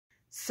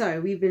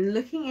So we've been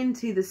looking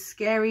into the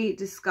scary,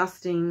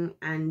 disgusting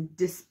and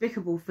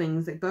despicable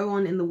things that go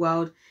on in the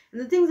world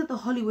and the things that the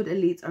Hollywood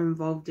elites are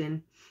involved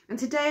in. And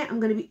today I'm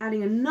going to be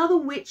adding another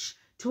witch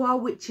to our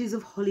witches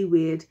of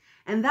Hollyweird,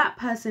 and that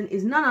person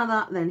is none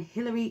other than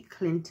Hillary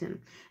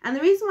Clinton. And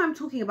the reason why I'm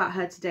talking about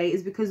her today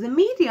is because the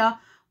media,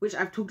 which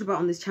I've talked about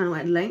on this channel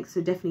at length, so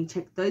definitely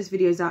check those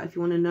videos out if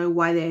you want to know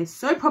why they're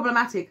so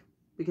problematic,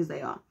 because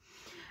they are.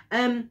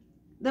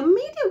 The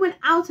media went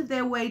out of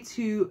their way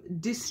to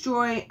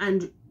destroy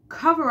and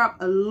cover up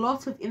a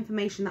lot of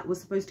information that was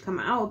supposed to come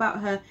out about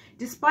her,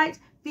 despite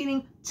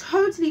feeling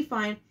totally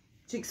fine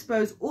to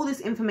expose all this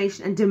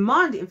information and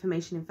demand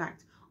information, in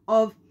fact,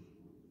 of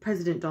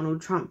President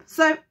Donald Trump.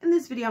 So in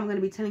this video, I'm going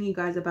to be telling you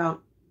guys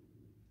about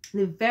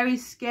the very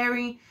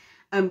scary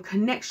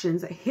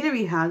connections that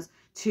Hillary has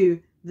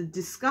to the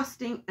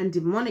disgusting and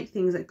demonic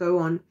things that go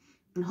on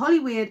in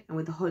Hollyweird and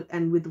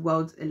with the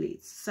world's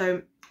elites.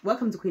 So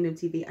welcome to Queen of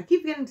TV. I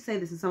keep forgetting to say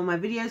this in some of my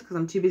videos because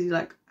I'm too busy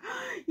like,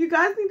 you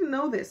guys need to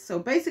know this. So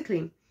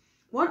basically,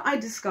 what I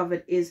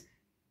discovered is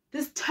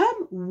this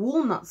term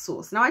walnut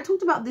sauce. Now, I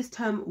talked about this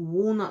term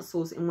walnut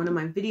sauce in one of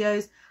my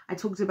videos. I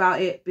talked about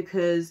it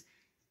because,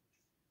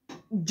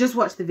 just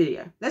watch the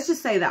video. Let's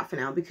just say that for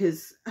now,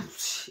 because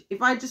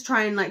if I just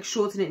try and like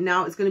shorten it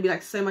now, it's going to be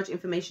like so much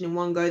information in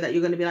one go that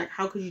you're going to be like,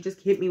 how could you just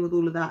hit me with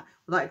all of that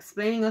without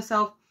explaining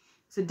yourself?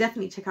 So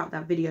definitely check out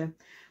that video.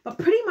 But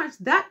pretty much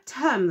that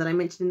term that I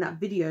mentioned in that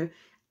video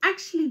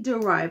actually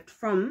derived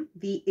from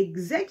the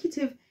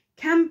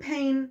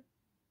campaign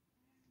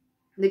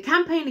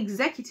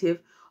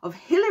executive of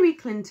Hillary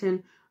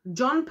Clinton,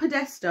 John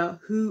Podesta,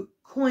 who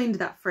coined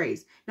that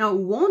phrase. Now,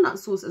 walnut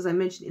sauce, as I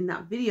mentioned in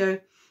that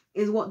video,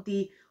 is what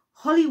the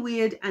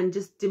Hollyweird and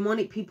just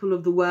demonic people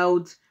of the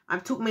world,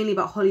 I've talked mainly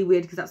about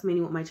Hollyweird because that's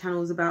mainly what my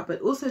channel is about,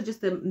 but also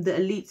just the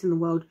elites in the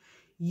world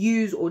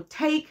use or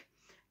take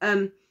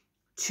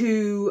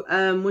to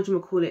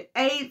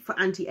aid for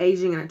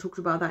anti-aging. And I talked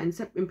about that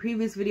in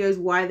previous videos,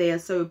 why they are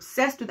so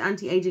obsessed with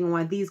anti-aging and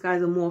why these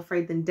guys are more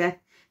afraid than death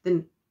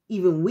than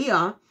even we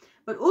are,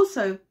 but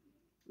also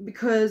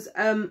because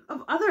of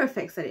other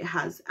effects that it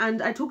has.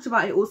 And I talked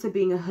about it also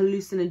being a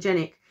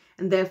hallucinogenic,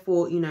 and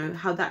therefore, you know,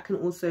 how that can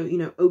also, you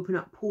know, open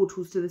up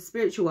portals to the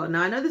spiritual world.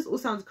 Now, I know this all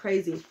sounds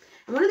crazy.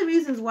 And one of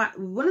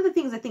the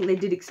things I think they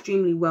did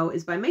extremely well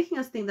is by making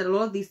us think that a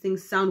lot of these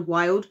things sound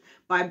wild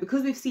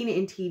because we've seen it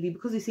in TV,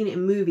 because we've seen it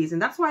in movies.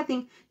 And that's why I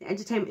think the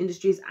entertainment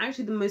industry is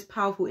actually the most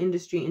powerful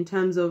industry in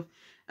terms of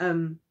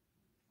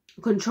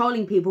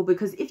controlling people.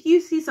 Because if you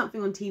see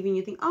something on TV and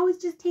you think, oh,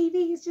 it's just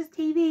TV, it's just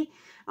TV,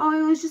 oh,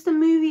 it was just a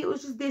movie, it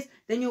was just this,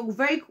 then you're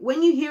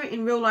when you hear it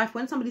in real life,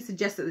 when somebody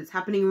suggests that it's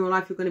happening in real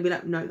life, you're going to be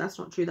like, no, that's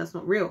not true, that's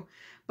not real.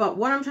 But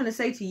what I'm trying to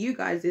say to you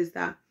guys is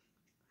that,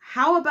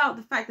 how about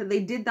the fact that they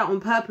did that on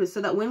purpose,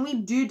 so that when we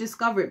do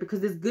discover it, because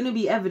there's going to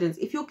be evidence,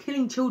 if you're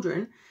killing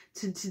children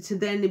to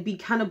then be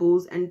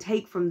cannibals and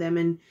take from them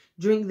and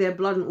drink their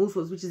blood and all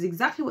sorts, which is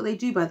exactly what they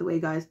do, by the way,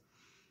 guys.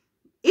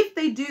 If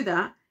they do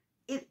that,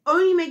 it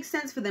only makes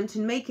sense for them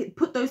to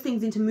put those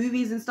things into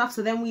movies and stuff.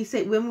 So then we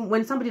say,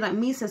 when somebody like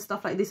me says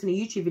stuff like this in a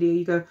YouTube video,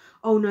 you go,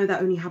 oh no,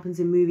 that only happens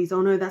in movies.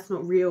 Oh no, that's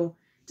not real.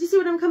 Do you see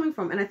what I'm coming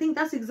from? And I think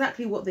that's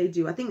exactly what they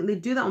do. I think they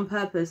do that on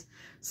purpose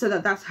so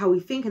that that's how we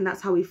think and that's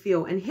how we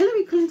feel. And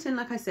Hillary Clinton,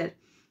 like I said,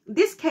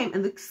 this came,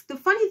 and the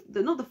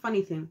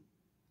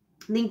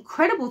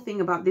incredible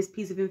thing about this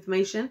piece of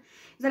information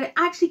is that it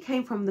actually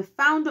came from the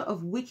founder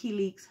of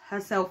WikiLeaks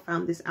herself.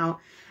 Found this out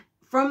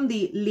from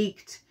the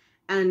leaked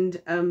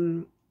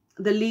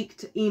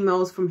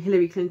emails from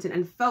Hillary Clinton,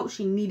 and felt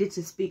she needed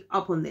to speak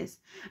up on this.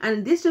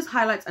 And this just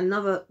highlights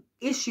another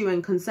issue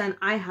and concern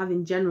I have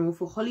in general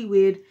for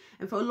Hollyweird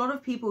and for a lot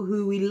of people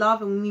who we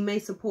love and we may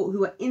support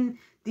who are in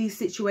these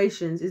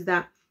situations, is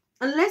that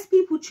unless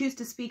people choose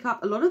to speak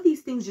up, a lot of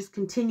these things just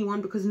continue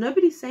on because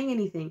nobody's saying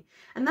anything.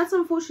 And that's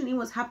unfortunately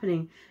what's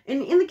happening.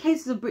 In the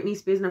cases of Britney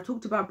Spears, and I've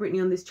talked about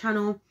Britney on this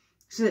channel,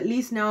 she's at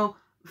least now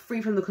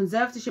free from the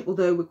conservatorship,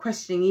 although we're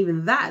questioning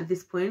even that at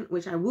this point,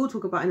 which I will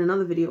talk about in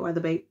another video,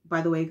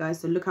 by the way, guys,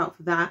 so look out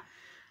for that.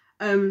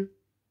 You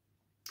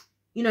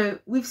know,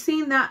 we've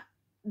seen that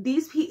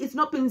it's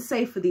not been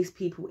safe for these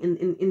people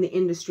in the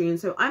industry, and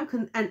so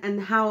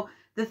and how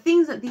the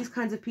things that these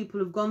kinds of people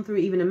have gone through.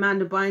 Even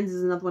Amanda Bynes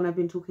is another one I've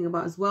been talking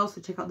about as well, so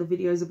check out the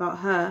videos about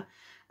her.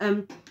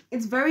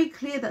 It's very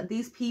clear that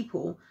these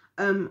people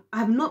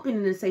have not been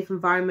in a safe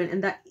environment,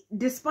 and that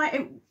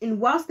despite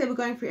whilst they were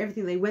going through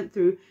everything they went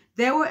through,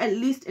 there were at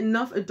least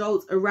enough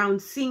adults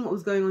around seeing what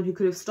was going on who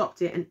could have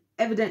stopped it, and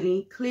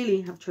evidently,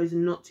 clearly have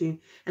chosen not to.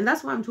 And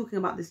that's why I'm talking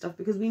about this stuff,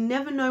 because we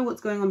never know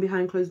what's going on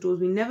behind closed doors.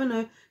 We never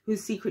know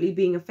who's secretly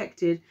being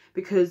affected,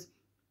 because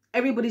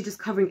everybody's just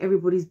covering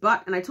everybody's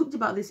butt. And I talked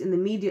about this in the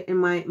media, in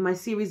my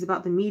series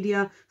about the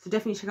media, so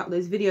definitely check out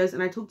those videos.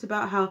 And I talked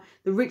about how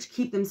the rich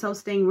keep themselves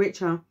staying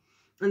richer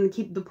and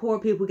keep the poor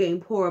people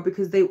getting poorer,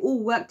 because they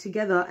all work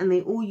together and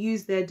they all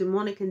use their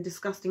demonic and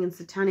disgusting and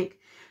satanic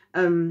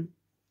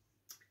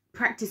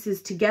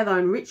practices together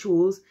and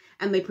rituals,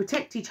 and they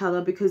protect each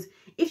other. Because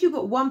if you've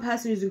got one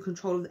person who's in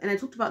control of, and I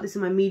talked about this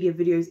in my media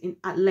videos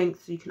at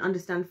length so you can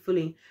understand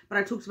fully, but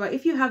I talked about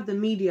if you have the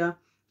media,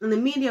 and the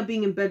media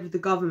being in bed with the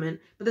government,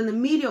 but then the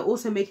media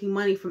also making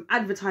money from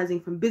advertising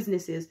from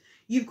businesses,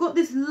 you've got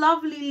this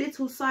lovely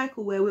little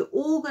cycle where we're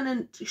all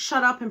going to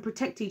shut up and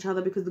protect each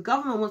other because the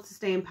government wants to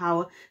stay in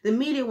power. The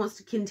media wants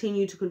to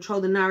continue to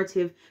control the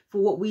narrative for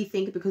what we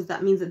think, because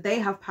that means that they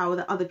have power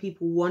that other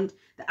people want.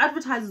 The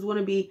advertisers want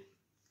to be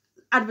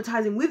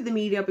advertising with the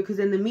media because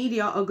then the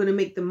media are going to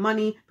make the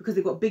money because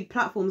they've got big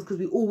platforms, because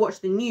we all watch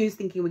the news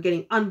thinking we're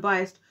getting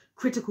unbiased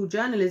critical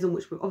journalism,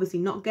 which we're obviously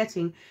not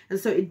getting. And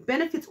so it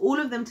benefits all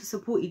of them to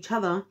support each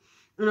other.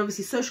 And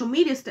obviously social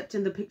media stepped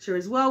in the picture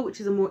as well,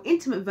 which is a more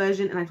intimate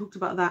version, and I talked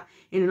about that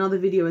in another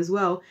video as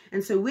well.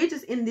 And so we're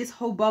just in this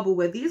whole bubble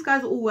where these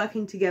guys are all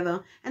working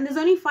together, and there's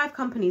only 5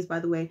 companies, by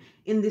the way,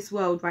 in this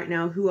world right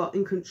now who are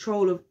in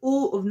control of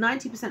all of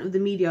 90% of the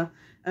media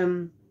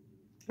in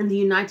the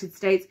United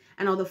States,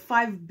 and are the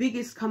 5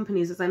 biggest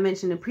companies, as I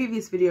mentioned in a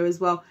previous video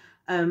as well,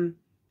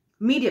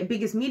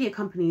 biggest media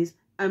companies.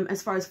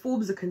 As far as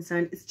Forbes are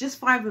concerned, it's just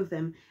 5 of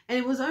them. And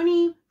it was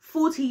only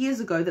 40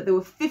 years ago that there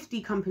were 50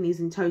 companies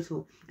in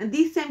total. And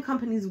these same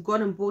companies have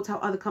gone and bought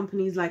out other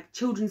companies like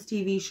children's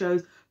TV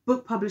shows,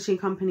 book publishing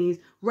companies,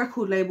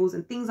 record labels,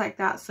 and things like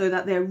that, so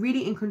that they're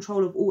really in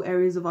control of all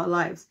areas of our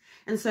lives.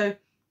 And so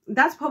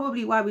that's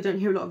probably why we don't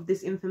hear a lot of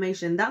this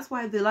information. That's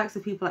why the likes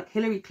of people like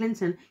Hillary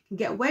Clinton can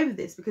get away with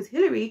this, because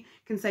Hillary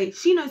can say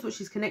she knows what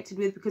she's connected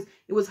with, because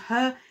it was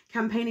her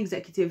campaign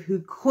executive who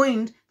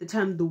coined the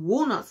term the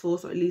walnut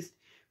sauce, or at least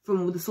from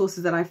all the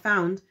sources that I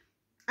found.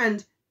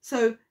 And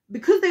so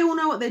because they all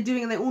know what they're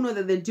doing, and they all know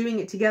that they're doing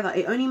it together,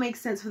 it only makes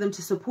sense for them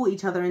to support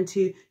each other and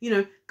to, you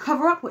know,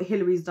 cover up what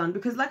Hillary's done.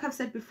 Because like I've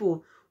said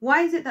before,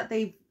 why is it that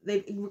they've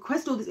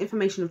requested all this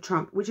information of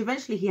Trump, which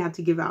eventually he had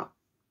to give out?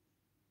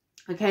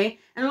 Okay,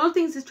 and a lot of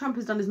things that Trump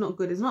has done is not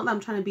good. It's not that I'm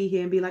trying to be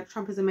here and be like,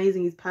 Trump is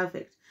amazing, he's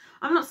perfect.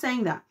 I'm not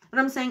saying that, but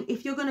I'm saying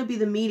if you're going to be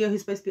the media who's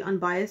supposed to be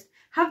unbiased,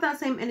 have that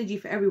same energy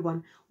for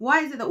everyone. Why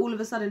is it that all of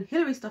a sudden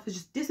Hillary stuff is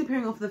just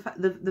disappearing off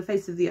the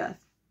face of the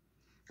earth,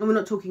 and we're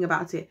not talking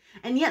about it?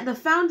 And yet the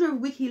founder of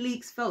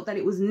WikiLeaks felt that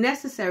it was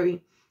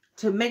necessary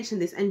to mention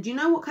this. And do you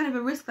know what kind of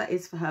a risk that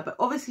is for her? But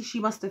obviously she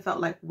must have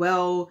felt like,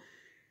 well,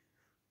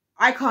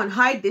 I can't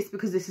hide this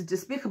because this is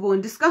despicable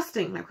and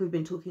disgusting, like we've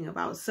been talking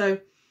about. So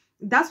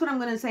that's what I'm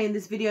going to say in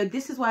this video.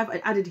 This is why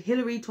I've added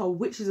Hillary to our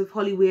witches of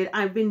Hollyweird.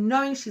 I've been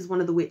knowing she's one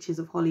of the witches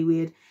of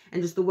Hollyweird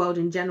and just the world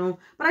in general.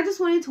 But I just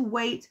wanted to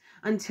wait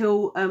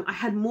until I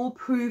had more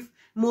proof,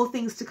 more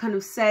things to kind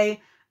of say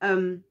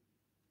to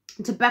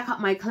back up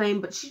my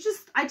claim. But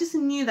I just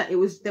knew that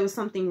there was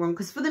something wrong.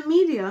 Because for the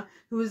media,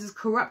 who is as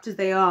corrupt as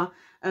they are,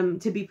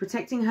 to be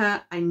protecting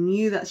her, I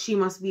knew that she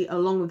must be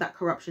along with that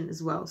corruption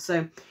as well.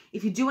 So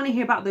if you do want to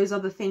hear about those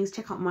other things,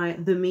 check out my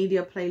The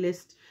Media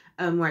playlist.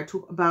 Where I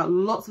talk about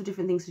lots of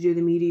different things to do with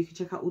the media. You can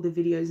check out all the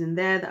videos in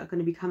there that are going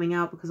to be coming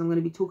out, because I'm going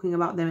to be talking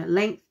about them at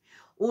length.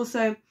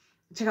 Also,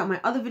 check out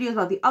my other videos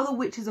about the other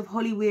witches of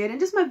Hollyweird, and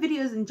just my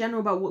videos in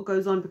general about what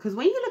goes on. Because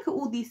when you look at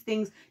all these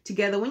things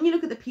together, when you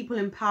look at the people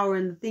in power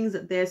and the things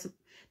that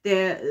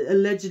they're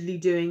allegedly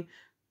doing,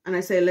 and I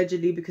say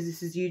allegedly because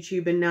this is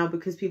YouTube, and now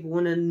because people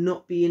want to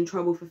not be in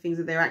trouble for things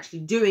that they're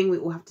actually doing, we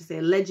all have to say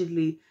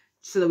allegedly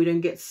so that we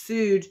don't get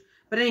sued.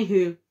 But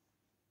anywho,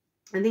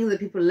 and things that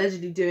people are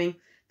allegedly doing.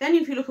 Then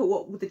if you look at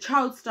what the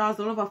child stars,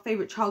 a lot of our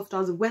favourite child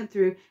stars have went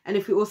through, and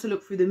if we also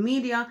look through the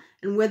media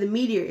and where the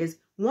media is,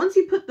 once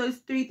you put those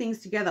 3 things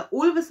together,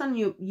 all of a sudden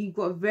you've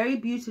got a very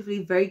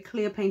beautifully, very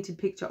clear painted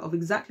picture of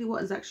exactly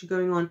what is actually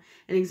going on,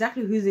 and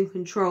exactly who's in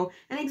control,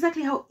 and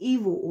exactly how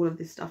evil all of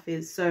this stuff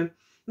is. So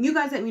you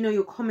guys let me know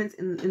your comments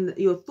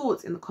your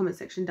thoughts in the comment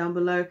section down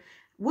below.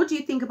 What do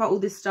you think about all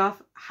this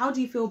stuff? How do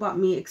you feel about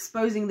me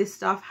exposing this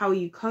stuff? How are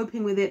you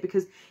coping with it?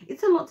 Because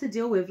it's a lot to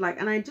deal with.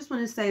 And I just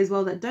want to say as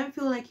well that don't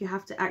feel like you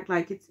have to act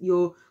like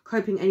you're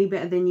coping any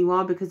better than you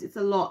are, because it's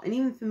a lot. And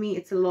even for me,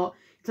 it's a lot.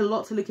 It's a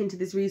lot to look into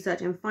this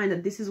research and find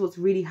that this is what's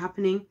really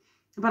happening.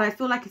 But I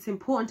feel like it's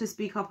important to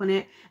speak up on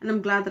it, and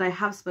I'm glad that I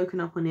have spoken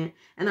up on it.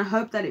 And I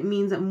hope that it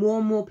means that more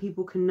and more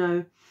people can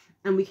know,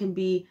 and we can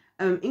be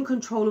in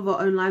control of our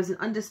own lives and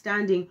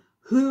understanding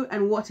who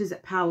and what is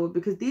at power,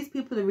 because these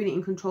people are really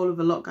in control of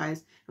a lot,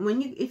 guys. And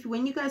when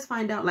you guys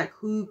find out like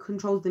who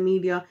controls the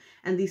media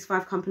and these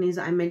 5 companies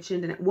that I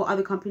mentioned and what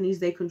other companies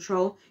they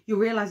control, you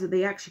realize that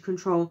they actually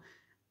control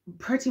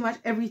pretty much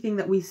everything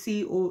that we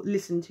see or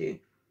listen to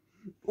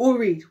or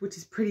read, which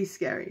is pretty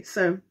scary.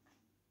 So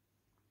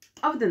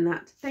other than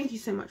that, thank you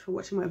so much for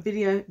watching my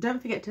video.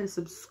 Don't forget to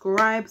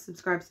subscribe.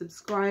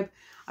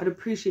 I'd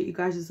appreciate you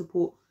guys'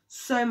 support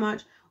so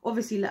much.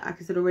 Obviously, like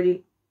I said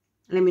already,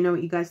 let me know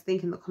what you guys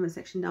think in the comment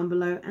section down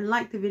below, and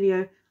like the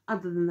video.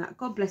 Other than that,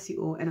 God bless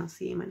you all, and I'll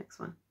see you in my next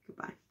one.